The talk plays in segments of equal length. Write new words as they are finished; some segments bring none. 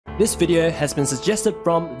This video has been suggested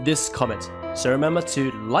from this comment, so remember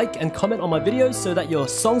to like and comment on my videos so that your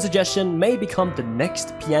song suggestion may become the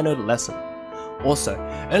next piano lesson. Also,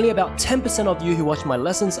 only about 10% of you who watch my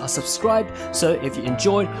lessons are subscribed, so if you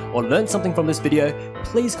enjoyed or learned something from this video,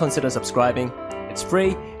 please consider subscribing. It's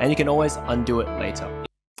free and you can always undo it later.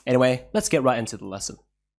 Anyway, let's get right into the lesson.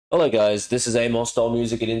 Hello guys, this is Amosdoll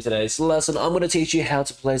Music, and in today's lesson I'm going to teach you how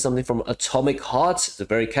to play something from Atomic Heart. It's a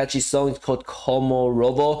very catchy song. It's called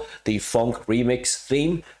Komarovo, the Phonk remix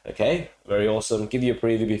theme. Okay, very awesome. Give you a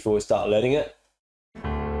preview before we start learning it.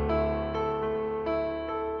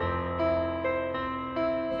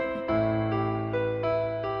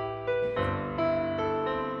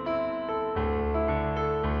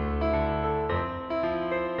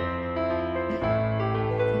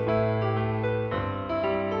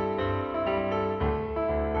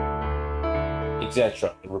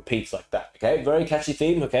 Etc. It repeats like that. Okay, very catchy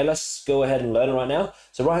theme. Okay, let's go ahead and learn it right now.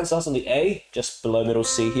 So right hand starts on the A, just below middle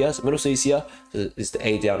C here. So middle C is here, so it's the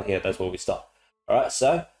A down here. That's where we start. All right,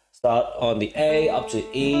 so start on the A, up to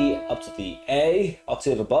E, up to the A,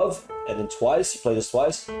 octave above, and then twice. You play this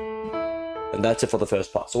twice, and that's it for the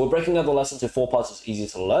first part. So we're breaking up the lesson to 4 parts. It's easy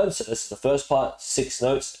to learn. So this is the first part, 6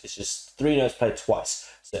 notes. It's just 3 notes played twice.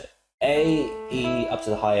 So A, E, up to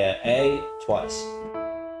the higher A, twice.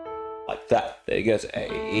 Like that. There you go. So A,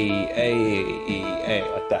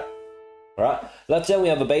 like that. Alright. Left hand we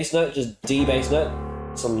have a bass note, just D bass note.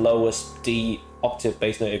 It's the lowest D octave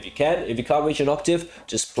bass note if you can. If you can't reach an octave,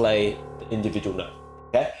 just play the individual note.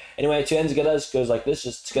 Okay? Anyway, 2 hands together, it goes like this,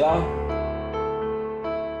 just together.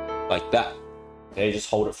 Like that. Okay, just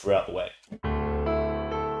hold it throughout the way.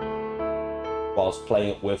 Whilst playing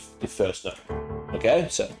it with the first note. Okay,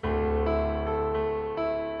 so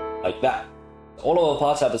like that. All of the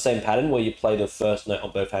parts have the same pattern where you play the first note on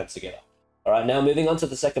both hands together. Alright, now moving on to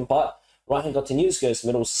the second part. Right hand continues, goes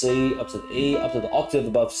middle C, up to the E, up to the octave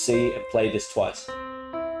above C, and play this twice.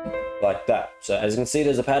 Like that. So as you can see,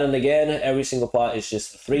 there's a pattern again. Every single part is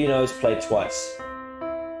just 3 notes played twice.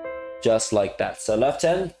 Just like that. So left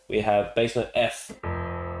hand, we have bass note F.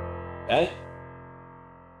 Okay?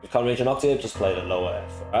 If you can't reach an octave, just play the lower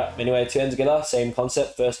F. Alright, anyway, 2 hands together, same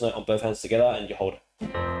concept. First note on both hands together, and you hold it.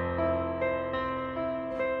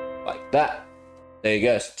 Like that. There you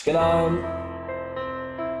go. So together.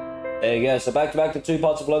 There you go. So back to back, the 2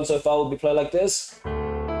 parts we've learned so far will be played like this.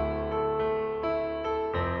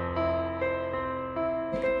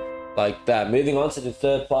 Like that. Moving on to the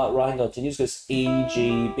third part, right hand continues, goes E,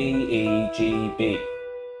 G, B, E, G, B.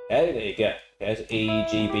 Okay, there you go. Okay, so E,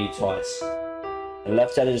 G, B twice. And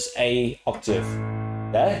left hand is A octave.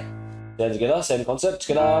 Okay? Then together, same concept,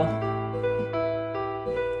 together.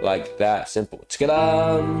 Like that, simple.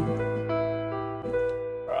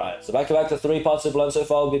 Alright, so back to back, the 3 parts we've learned so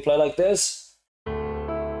far will be played like this.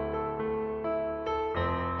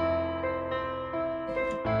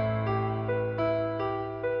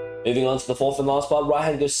 Moving on to the fourth and last part, right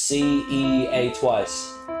hand goes C, E, A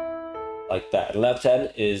twice. Like that. And left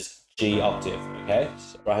hand is G octave, okay?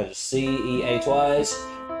 So right hand is C, E, A twice.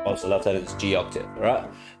 Also left hand is G octave, alright?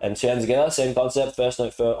 And 2 hands together, same concept, first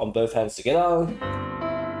note on both hands together.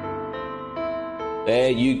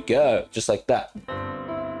 There you go, just like that.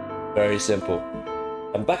 Very simple.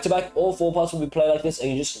 And back to back, all 4 parts will be played like this,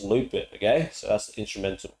 and you just loop it, okay? So that's the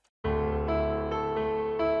instrumental.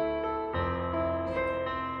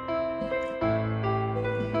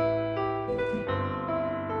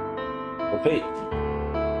 Repeat.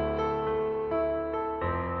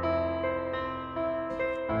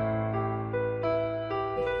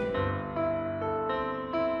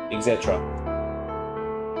 Etc.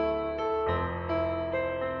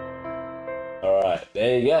 Alright,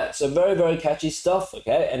 there you go. So very, very catchy stuff,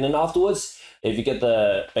 okay? And then afterwards, if you get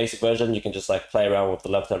the basic version, you can just like play around with the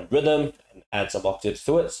left hand rhythm and add some octaves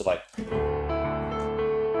to it. So like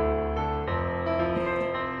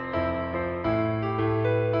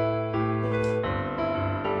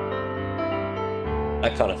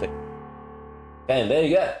that kind of thing. Okay, and there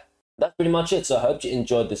you go. That's pretty much it. So I hope you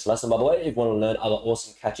enjoyed this lesson. By the way, if you want to learn other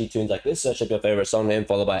awesome catchy tunes like this, search up your favorite song name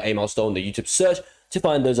followed by Amosdoll in the YouTube search to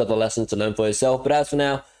find those other lessons to learn for yourself. But as for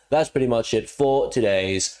now, that's pretty much it for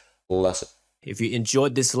today's lesson. If you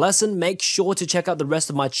enjoyed this lesson, make sure to check out the rest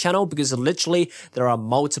of my channel because literally there are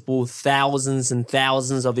multiple thousands and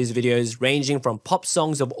thousands of these videos ranging from pop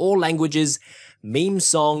songs of all languages, meme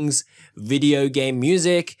songs, video game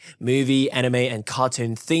music, movie, anime, and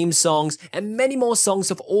cartoon theme songs, and many more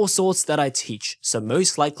songs of all sorts that I teach. So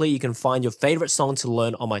most likely you can find your favorite song to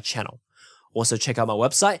learn on my channel. Also check out my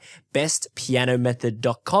website,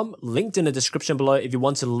 bestpianomethod.com, linked in the description below if you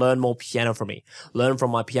want to learn more piano from me. Learn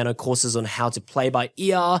from my piano courses on how to play by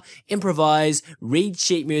ear, improvise, read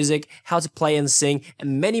sheet music, how to play and sing,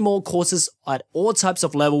 and many more courses at all types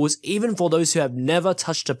of levels, even for those who have never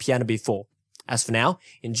touched a piano before. As for now,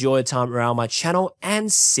 enjoy your time around my channel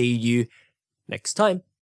and see you next time.